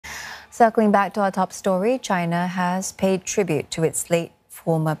Circling back to our top story, China has paid tribute to its late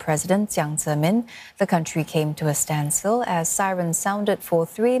former president Jiang Zemin. The country came to a standstill as sirens sounded for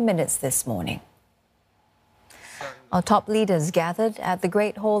 3 minutes this morning. Our top leaders gathered at the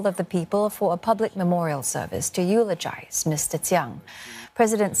Great Hall of the People for a public memorial service to eulogize Mr. Jiang.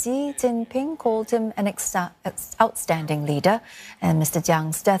 President Xi Jinping called him an outstanding leader, and Mr.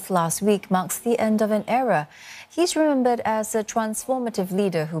 Jiang's death last week marks the end of an era. He's remembered as a transformative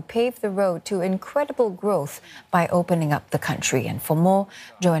leader who paved the road to incredible growth by opening up the country. And for more,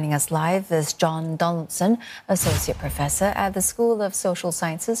 joining us live is John Donaldson, Associate Professor at the School of Social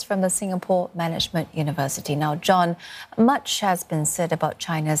Sciences from the Singapore Management University. Now, John, much has been said about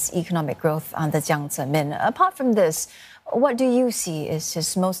China's economic growth under Jiang Zemin. Apart from this, what do you see is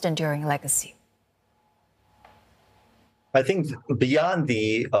his most enduring legacy? I think beyond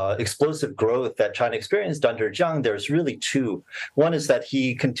the explosive growth that China experienced under Jiang, there's really two. One is that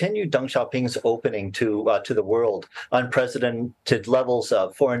he continued Deng Xiaoping's opening to the world, unprecedented levels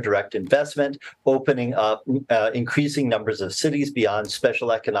of foreign direct investment, opening up increasing numbers of cities beyond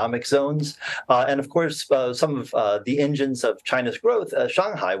special economic zones, and of course some of the engines of China's growth,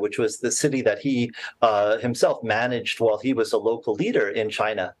 Shanghai, which was the city that he himself managed while he was a local leader in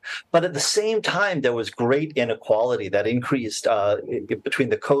China. But at the same time, there was great inequality that increased between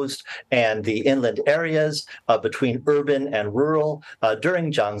the coast and the inland areas, between urban and rural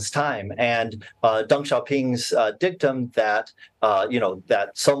during Jiang's time. And Deng Xiaoping's dictum that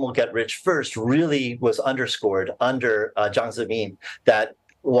that some will get rich first really was underscored under Jiang Zemin, that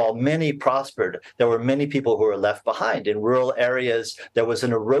while many prospered, there were many people who were left behind. In rural areas, there was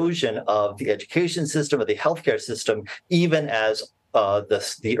an erosion of the education system, of the healthcare system, even as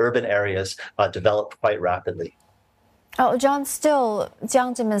the urban areas developed quite rapidly. Oh, John, still,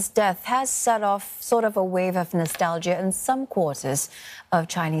 Jiang Zemin's death has set off sort of a wave of nostalgia in some quarters of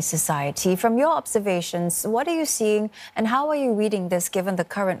Chinese society. From your observations, what are you seeing and how are you reading this given the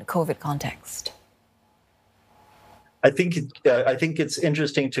current COVID context? I think it's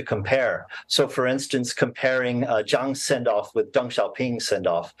interesting to compare. So, for instance, comparing Jiang's send-off with Deng Xiaoping's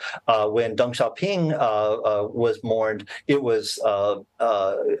send-off. When Deng Xiaoping was mourned, it was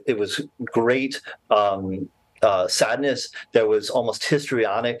great sadness. There was almost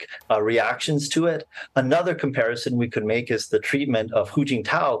histrionic reactions to it. Another comparison we could make is the treatment of Hu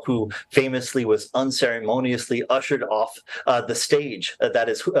Jintao, who famously was unceremoniously ushered off the stage. That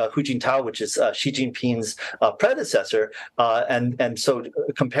is Hu Jintao, which is Xi Jinping's predecessor. And so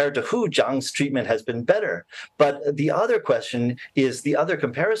compared to Hu, Jiang's treatment has been better. But the other question is, the other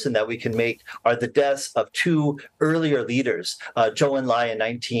comparison that we can make are the deaths of two earlier leaders, Zhou Enlai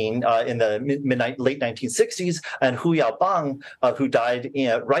in the late 1960s, and Hu Yaobang, who died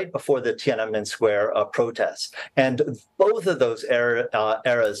right before the Tiananmen Square protests. And both of those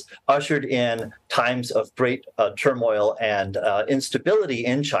eras ushered in times of great turmoil and instability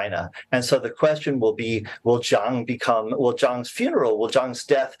in China. And so the question will be, will Jiang's funeral, will Jiang's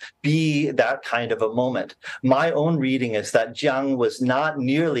death be that kind of a moment? My own reading is that Jiang was not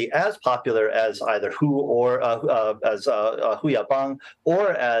nearly as popular as either Hu or as Hu Yaobang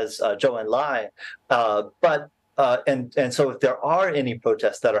or as Zhou Enlai. And so if there are any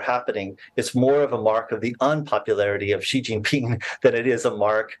protests that are happening, it's more of a mark of the unpopularity of Xi Jinping than it is a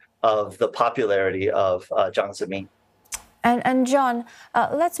mark of the popularity of Jiang Zemin. And John,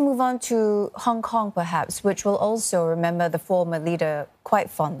 let's move on to Hong Kong, perhaps, which will also remember the former leader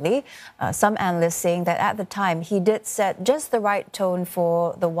quite fondly. Some analysts saying that at the time he did set just the right tone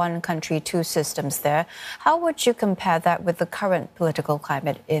for the one country, two systems there. How would you compare that with the current political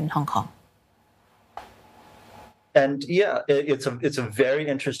climate in Hong Kong? And yeah, it's a very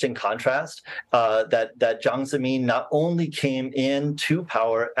interesting contrast that Jiang Zemin not only came into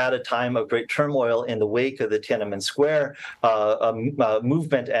power at a time of great turmoil in the wake of the Tiananmen Square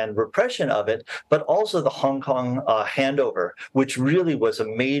movement and repression of it, but also the Hong Kong handover, which really was a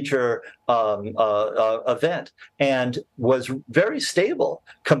major event and was very stable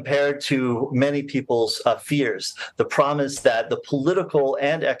compared to many people's fears. The promise that the political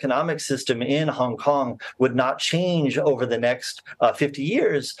and economic system in Hong Kong would not change over the next 50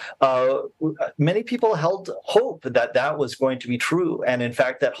 years, many people held hope that that was going to be true. And in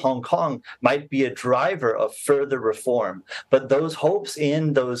fact, that Hong Kong might be a driver of further reform. But those hopes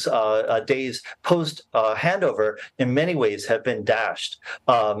in those days post handover in many ways have been dashed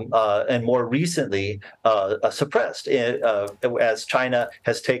and more recently suppressed as China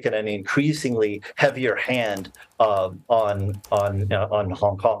has taken an increasingly heavier hand on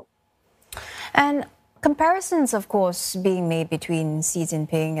Hong Kong. And comparisons, of course, being made between Xi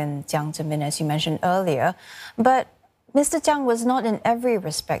Jinping and Jiang Zemin, as you mentioned earlier. But Mr. Jiang was not in every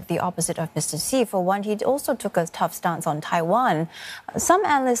respect the opposite of Mr. Xi. For one, he also took a tough stance on Taiwan. Some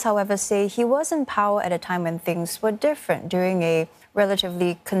analysts, however, say he was in power at a time when things were different, during a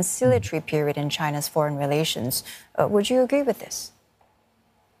relatively conciliatory period in China's foreign relations. Would you agree with this?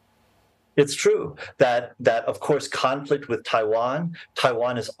 It's true that of course, conflict with Taiwan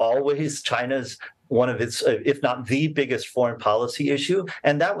is always China's one of its, if not the biggest foreign policy issue.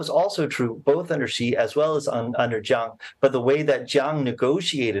 And that was also true both under Xi as well as under Jiang. But the way that Jiang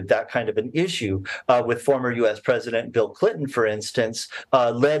negotiated that kind of an issue with former U.S. President Bill Clinton, for instance,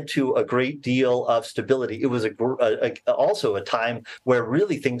 led to a great deal of stability. It was also a time where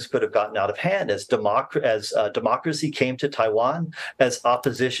really things could have gotten out of hand as democracy came to Taiwan, as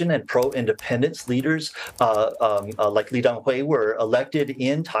opposition and pro-independence leaders like Li Denghui were elected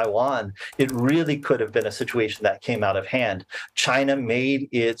in Taiwan. It really could have been a situation that came out of hand. China made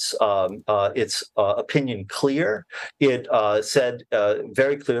its opinion clear. It said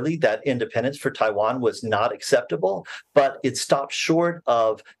very clearly that independence for Taiwan was not acceptable, but it stopped short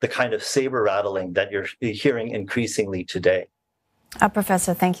of the kind of saber rattling that you're hearing increasingly today.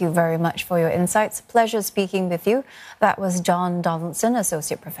 Professor, thank you very much for your insights. Pleasure speaking with you. That was John Donaldson,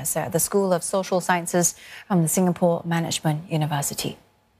 Associate Professor at the School of Social Sciences from the Singapore Management University.